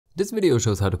This video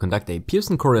shows how to conduct a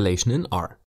Pearson correlation in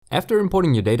R. After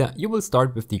importing your data, you will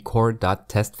start with the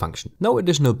cor.test function. No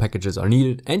additional packages are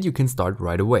needed and you can start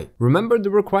right away. Remember the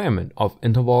requirement of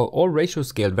interval or ratio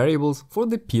scaled variables for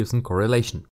the Pearson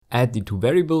correlation. Add the two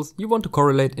variables you want to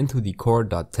correlate into the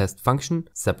cor.test function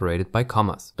separated by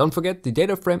commas. Don't forget the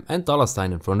data frame and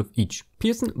 $sign in front of each.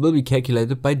 Pearson will be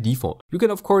calculated by default. You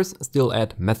can of course still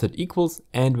add method equals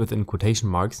and within quotation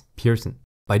marks Pearson.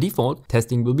 By default,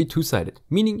 testing will be two-sided,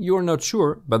 meaning you are not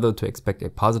sure whether to expect a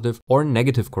positive or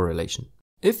negative correlation.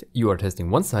 If you are testing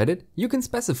one-sided, you can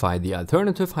specify the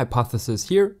alternative hypothesis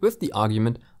here with the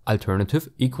argument alternative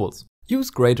equals. Use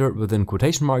greater within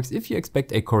quotation marks if you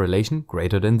expect a correlation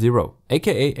greater than 0,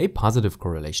 aka a positive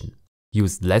correlation.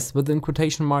 Use less within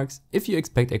quotation marks if you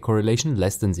expect a correlation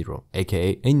less than 0,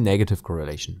 aka a negative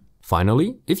correlation.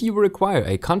 Finally, if you require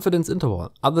a confidence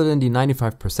interval other than the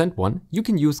 95% one, you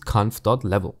can use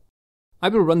conf.level. I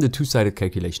will run the two-sided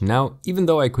calculation now, even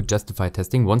though I could justify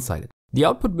testing one-sided. The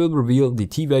output will reveal the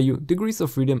t-value, degrees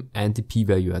of freedom and the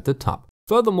p-value at the top.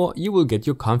 Furthermore, you will get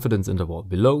your confidence interval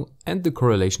below and the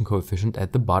correlation coefficient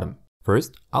at the bottom.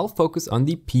 First, I'll focus on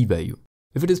the p-value.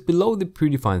 If it is below the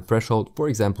predefined threshold, for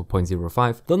example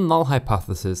 0.05, the null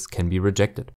hypothesis can be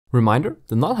rejected. Reminder,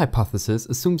 the null hypothesis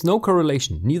assumes no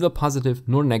correlation, neither positive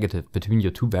nor negative, between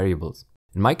your two variables.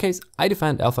 In my case, I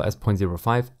defined alpha as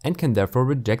 0.05 and can therefore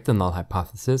reject the null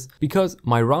hypothesis because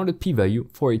my rounded p-value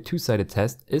for a two-sided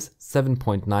test is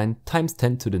 7.9 times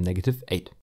 10 to the negative 8.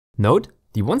 Note,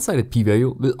 the one-sided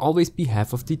p-value will always be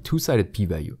half of the two-sided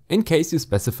p-value, in case you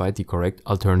specified the correct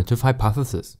alternative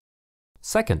hypothesis.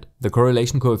 Second, the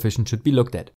correlation coefficient should be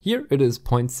looked at. Here it is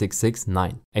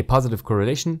 0.669. A positive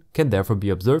correlation can therefore be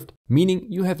observed, meaning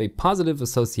you have a positive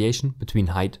association between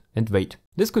height and weight.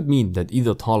 This could mean that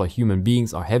either taller human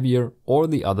beings are heavier or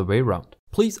the other way around.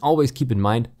 Please always keep in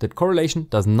mind that correlation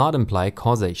does not imply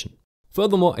causation.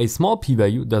 Furthermore, a small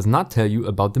p-value does not tell you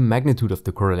about the magnitude of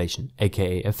the correlation,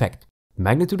 aka effect. The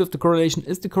magnitude of the correlation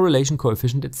is the correlation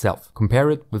coefficient itself.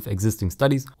 Compare it with existing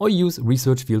studies or use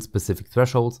research field specific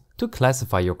thresholds to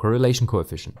classify your correlation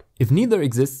coefficient. If neither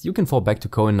exists, you can fall back to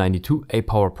Cohen 92, a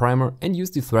power primer, and use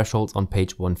the thresholds on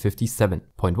page 157,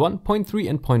 0.1, 0.3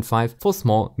 and 0.5 for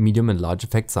small, medium and large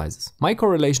effect sizes. My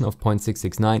correlation of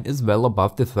 0.669 is well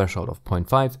above the threshold of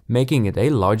 0.5, making it a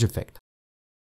large effect.